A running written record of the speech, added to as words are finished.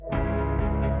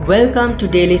Welcome to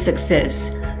Daily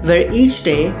Success, where each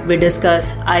day we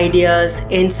discuss ideas,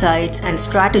 insights, and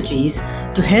strategies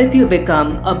to help you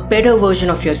become a better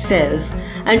version of yourself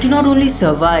and to not only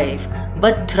survive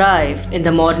but thrive in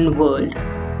the modern world.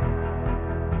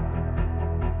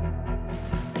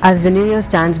 As the new year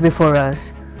stands before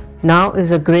us, now is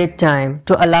a great time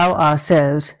to allow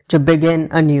ourselves to begin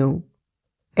anew.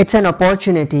 It's an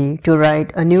opportunity to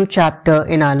write a new chapter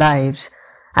in our lives,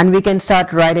 and we can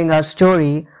start writing our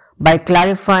story by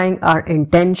clarifying our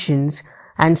intentions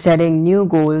and setting new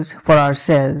goals for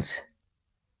ourselves.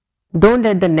 Don't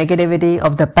let the negativity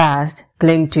of the past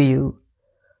cling to you.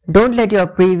 Don't let your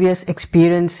previous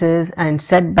experiences and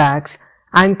setbacks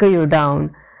anchor you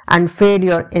down and fade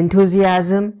your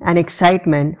enthusiasm and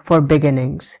excitement for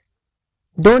beginnings.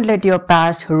 Don't let your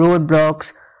past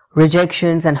roadblocks,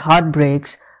 rejections, and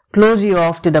heartbreaks close you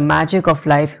off to the magic of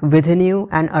life within you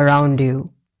and around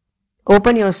you.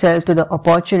 Open yourself to the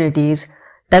opportunities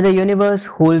that the universe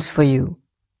holds for you.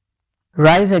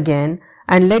 Rise again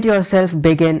and let yourself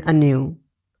begin anew.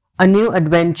 A new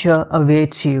adventure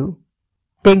awaits you.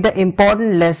 Take the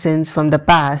important lessons from the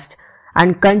past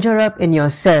and conjure up in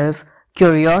yourself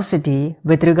curiosity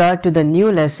with regard to the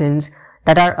new lessons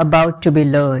that are about to be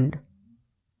learned.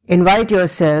 Invite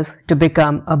yourself to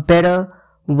become a better,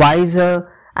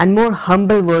 wiser, and more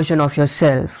humble version of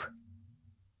yourself.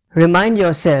 Remind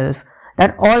yourself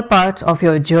that all parts of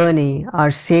your journey are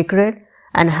sacred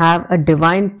and have a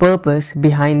divine purpose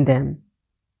behind them.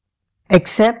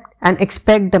 Accept and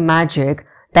expect the magic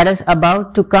that is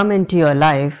about to come into your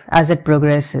life as it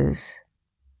progresses.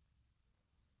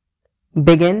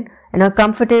 Begin in a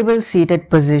comfortable seated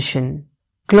position.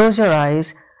 Close your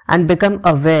eyes and become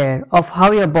aware of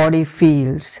how your body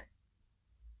feels.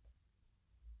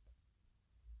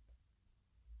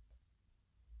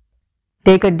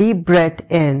 Take a deep breath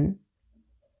in,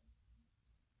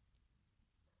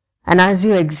 and as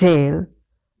you exhale,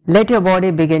 let your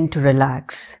body begin to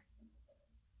relax.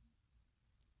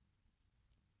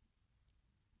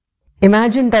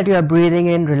 Imagine that you are breathing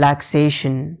in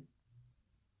relaxation.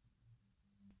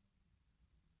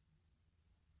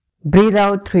 Breathe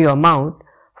out through your mouth,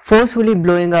 forcefully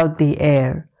blowing out the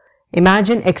air.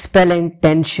 Imagine expelling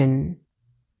tension.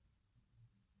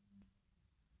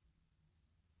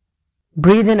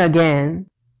 Breathe in again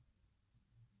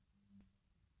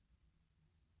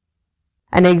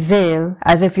and exhale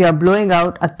as if you are blowing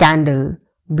out a candle,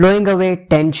 blowing away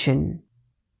tension.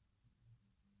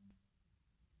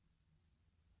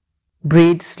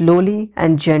 Breathe slowly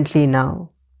and gently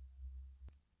now.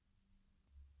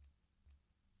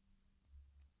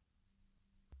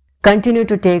 Continue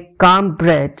to take calm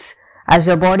breaths as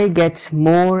your body gets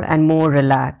more and more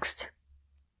relaxed.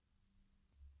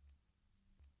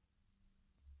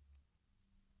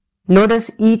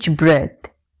 Notice each breath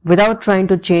without trying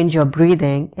to change your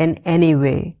breathing in any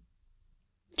way.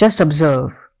 Just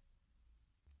observe.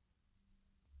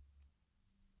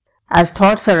 As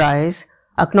thoughts arise,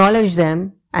 acknowledge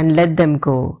them and let them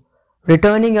go,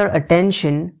 returning your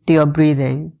attention to your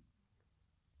breathing.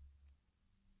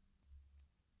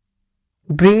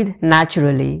 Breathe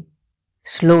naturally,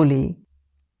 slowly.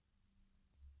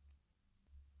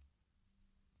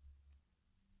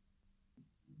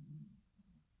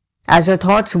 As your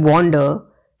thoughts wander,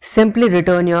 simply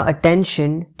return your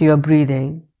attention to your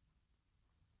breathing.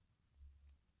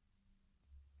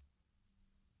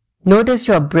 Notice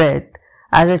your breath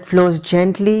as it flows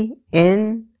gently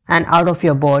in and out of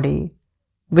your body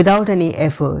without any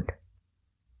effort.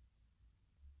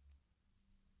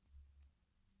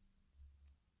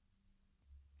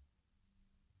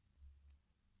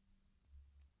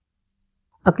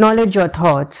 Acknowledge your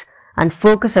thoughts and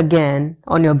focus again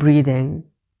on your breathing.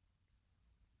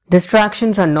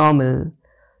 Distractions are normal.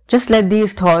 Just let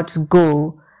these thoughts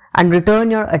go and return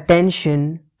your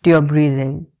attention to your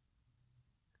breathing.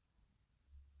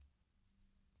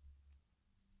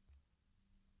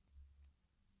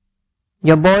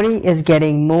 Your body is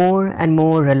getting more and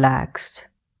more relaxed.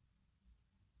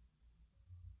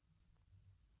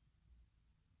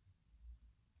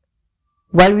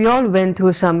 While we all went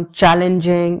through some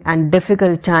challenging and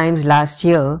difficult times last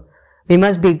year, we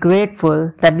must be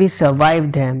grateful that we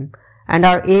survived them and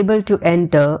are able to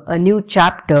enter a new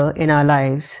chapter in our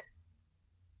lives.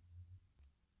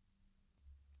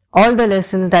 All the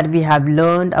lessons that we have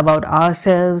learned about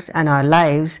ourselves and our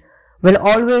lives will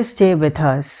always stay with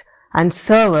us and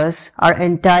serve us our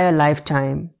entire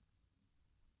lifetime.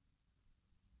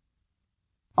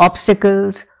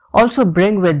 Obstacles also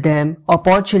bring with them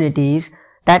opportunities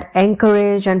that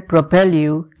encourage and propel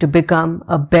you to become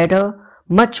a better,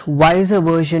 much wiser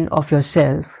version of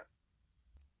yourself.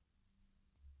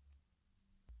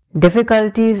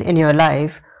 Difficulties in your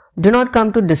life do not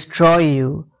come to destroy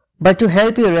you, but to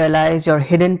help you realize your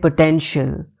hidden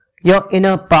potential, your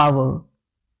inner power,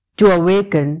 to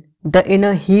awaken the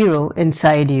inner hero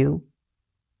inside you.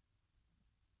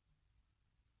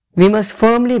 We must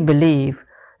firmly believe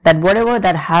that whatever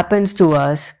that happens to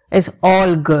us is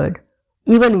all good,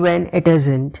 even when it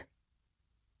isn't.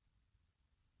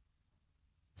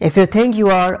 If you think you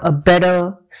are a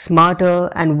better,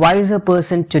 smarter and wiser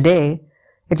person today,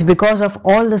 it's because of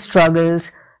all the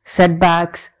struggles,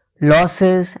 setbacks,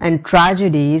 losses and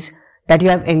tragedies that you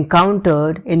have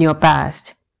encountered in your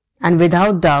past, and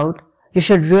without doubt, you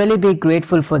should really be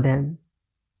grateful for them.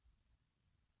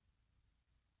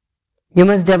 You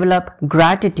must develop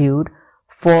gratitude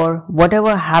for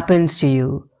whatever happens to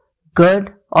you,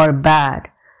 good or bad,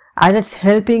 as it's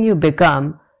helping you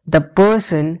become the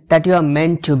person that you are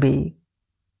meant to be.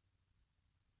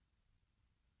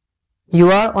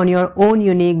 You are on your own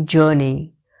unique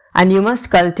journey, and you must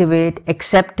cultivate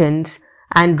acceptance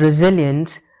and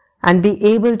resilience and be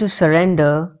able to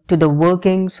surrender to the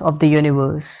workings of the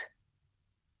universe.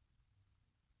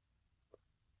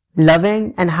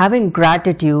 Loving and having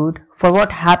gratitude for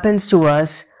what happens to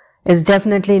us is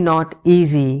definitely not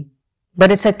easy,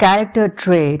 but it's a character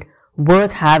trait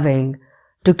worth having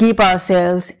to keep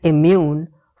ourselves immune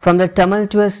from the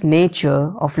tumultuous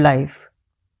nature of life.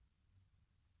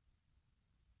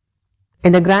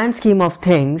 In the grand scheme of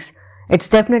things, it's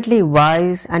definitely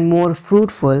wise and more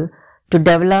fruitful to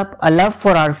develop a love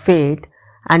for our fate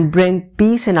and bring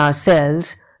peace in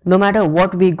ourselves no matter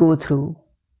what we go through.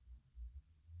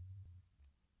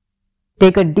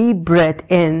 Take a deep breath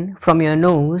in from your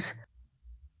nose,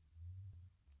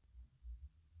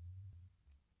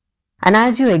 and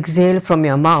as you exhale from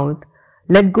your mouth,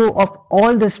 let go of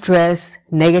all the stress,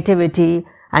 negativity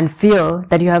and fear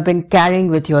that you have been carrying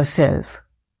with yourself.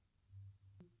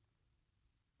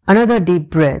 Another deep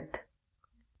breath.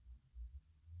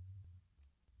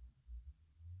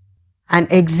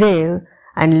 And exhale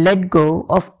and let go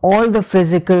of all the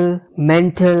physical,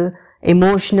 mental,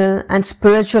 emotional and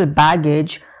spiritual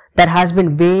baggage that has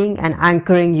been weighing and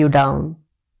anchoring you down.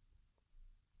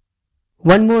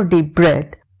 One more deep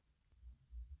breath.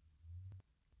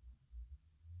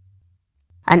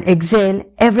 And exhale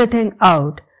everything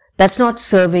out that's not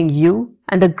serving you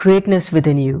and the greatness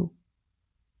within you.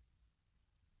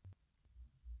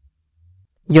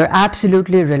 You're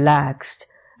absolutely relaxed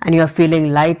and you're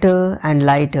feeling lighter and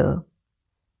lighter.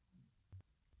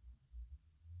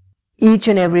 Each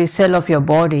and every cell of your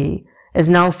body is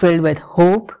now filled with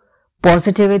hope,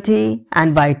 positivity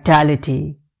and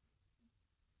vitality.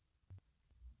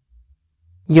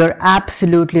 You're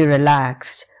absolutely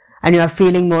relaxed and you are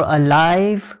feeling more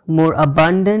alive, more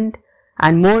abundant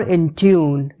and more in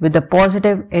tune with the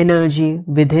positive energy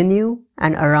within you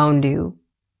and around you.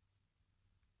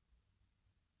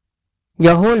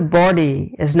 Your whole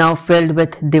body is now filled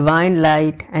with divine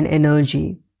light and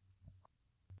energy.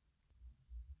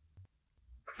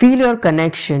 Feel your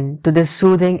connection to this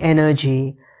soothing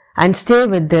energy and stay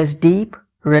with this deep,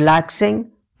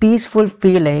 relaxing, peaceful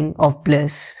feeling of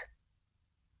bliss.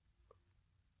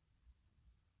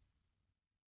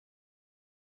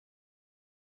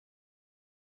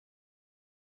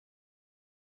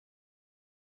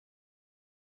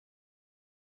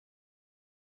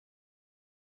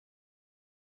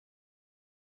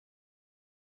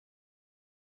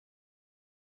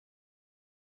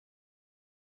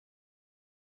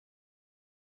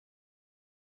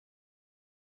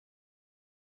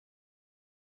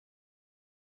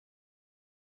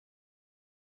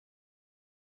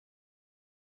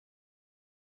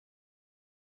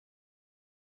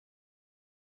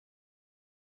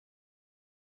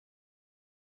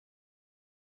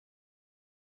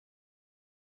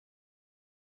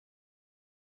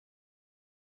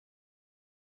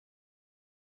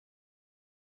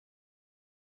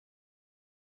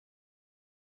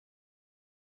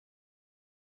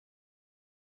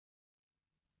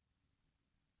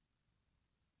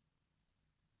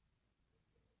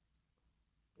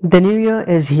 The new year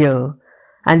is here,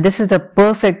 and this is the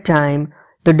perfect time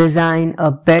to design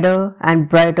a better and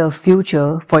brighter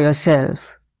future for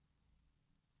yourself.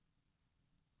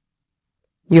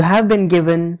 You have been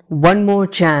given one more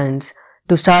chance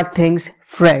to start things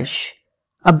fresh.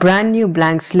 A brand new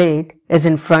blank slate is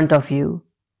in front of you.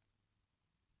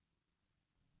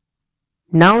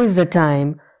 Now is the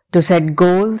time to set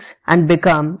goals and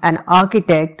become an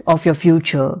architect of your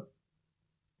future.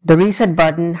 The reset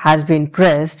button has been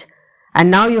pressed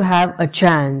and now you have a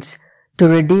chance to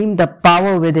redeem the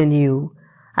power within you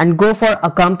and go for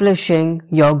accomplishing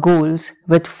your goals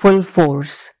with full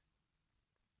force.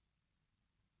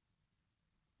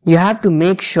 You have to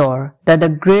make sure that the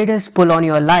greatest pull on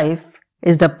your life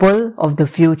is the pull of the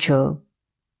future.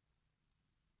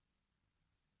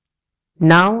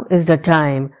 Now is the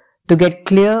time to get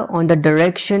clear on the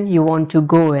direction you want to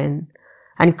go in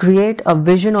and create a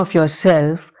vision of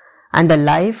yourself and the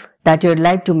life that you'd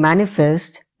like to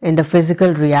manifest in the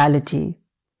physical reality.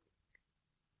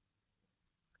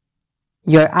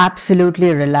 You're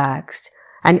absolutely relaxed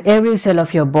and every cell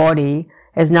of your body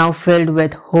is now filled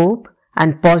with hope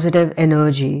and positive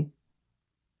energy.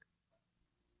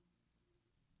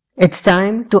 It's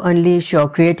time to unleash your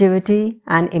creativity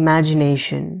and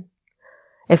imagination.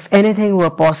 If anything were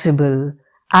possible,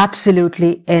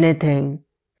 absolutely anything,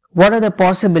 what are the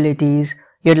possibilities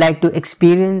you'd like to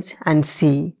experience and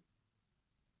see?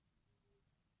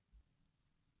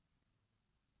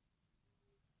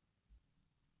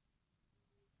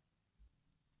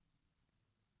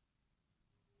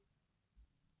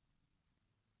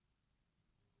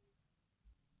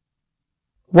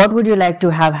 What would you like to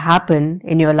have happen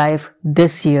in your life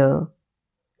this year?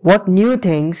 What new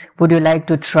things would you like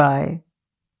to try?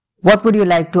 What would you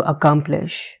like to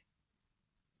accomplish?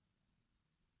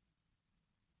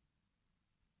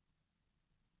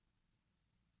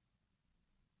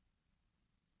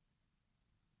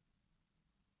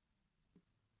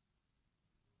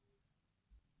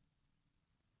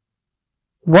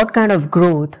 What kind of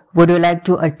growth would you like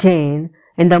to attain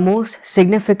in the most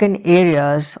significant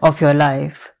areas of your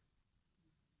life?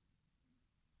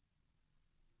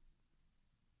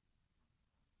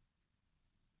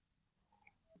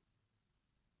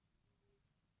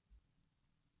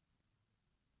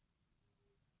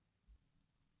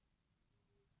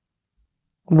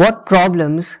 What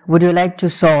problems would you like to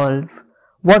solve?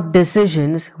 What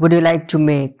decisions would you like to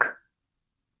make?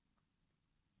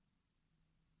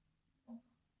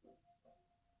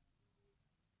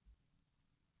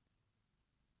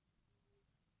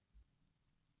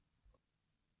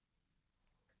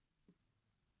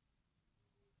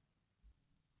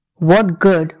 What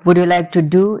good would you like to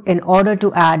do in order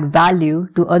to add value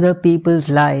to other people's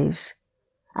lives?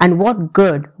 And what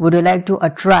good would you like to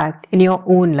attract in your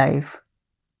own life?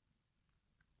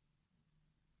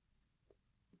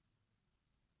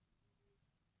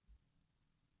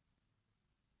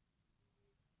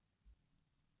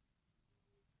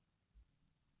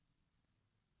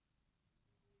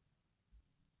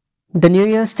 The new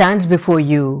year stands before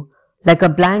you like a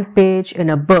blank page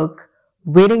in a book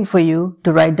waiting for you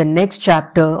to write the next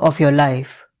chapter of your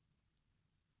life.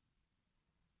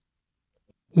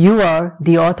 You are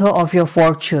the author of your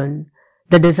fortune,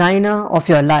 the designer of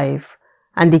your life,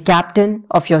 and the captain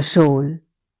of your soul.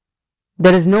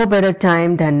 There is no better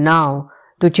time than now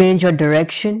to change your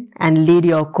direction and lead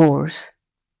your course.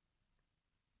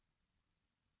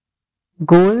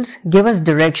 Goals give us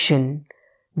direction.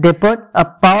 They put a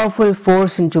powerful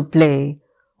force into play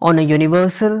on a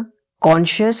universal,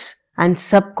 conscious, and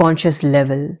subconscious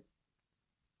level.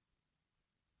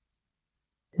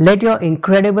 Let your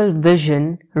incredible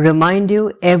vision remind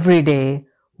you every day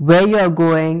where you are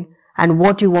going and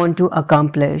what you want to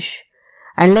accomplish,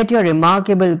 and let your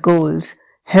remarkable goals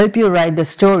help you write the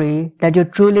story that you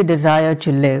truly desire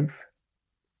to live.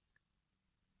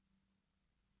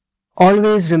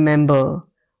 Always remember,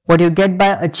 what you get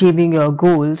by achieving your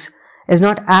goals is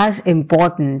not as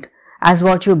important as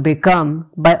what you become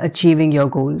by achieving your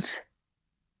goals.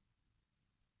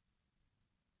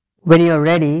 When you're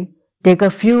ready, take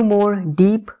a few more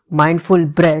deep, mindful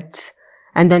breaths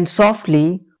and then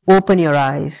softly open your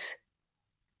eyes.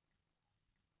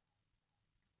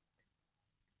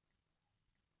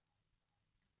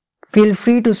 Feel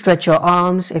free to stretch your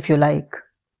arms if you like.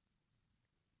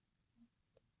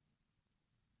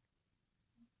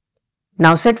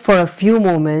 Now sit for a few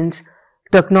moments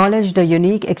to acknowledge the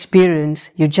unique experience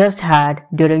you just had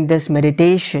during this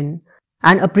meditation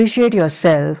and appreciate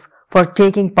yourself for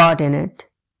taking part in it.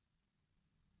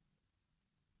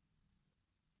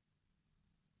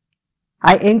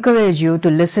 I encourage you to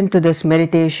listen to this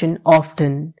meditation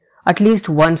often, at least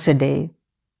once a day.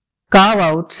 Carve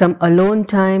out some alone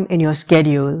time in your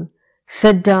schedule,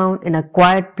 sit down in a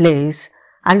quiet place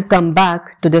and come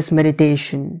back to this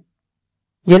meditation.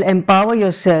 You'll empower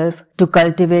yourself to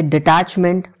cultivate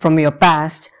detachment from your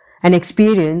past and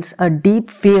experience a deep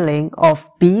feeling of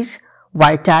peace,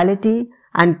 vitality,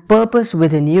 and purpose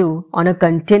within you on a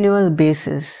continual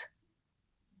basis.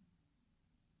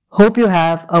 Hope you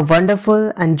have a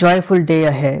wonderful and joyful day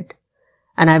ahead,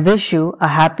 and I wish you a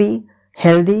happy,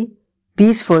 healthy,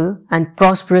 peaceful, and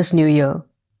prosperous new year.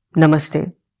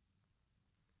 Namaste.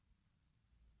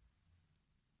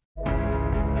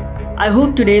 I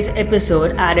hope today's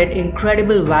episode added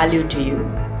incredible value to you.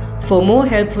 For more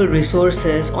helpful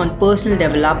resources on personal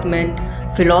development,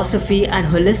 philosophy, and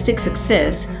holistic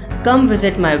success, come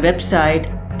visit my website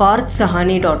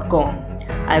parthsahani.com.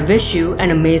 I wish you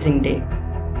an amazing day.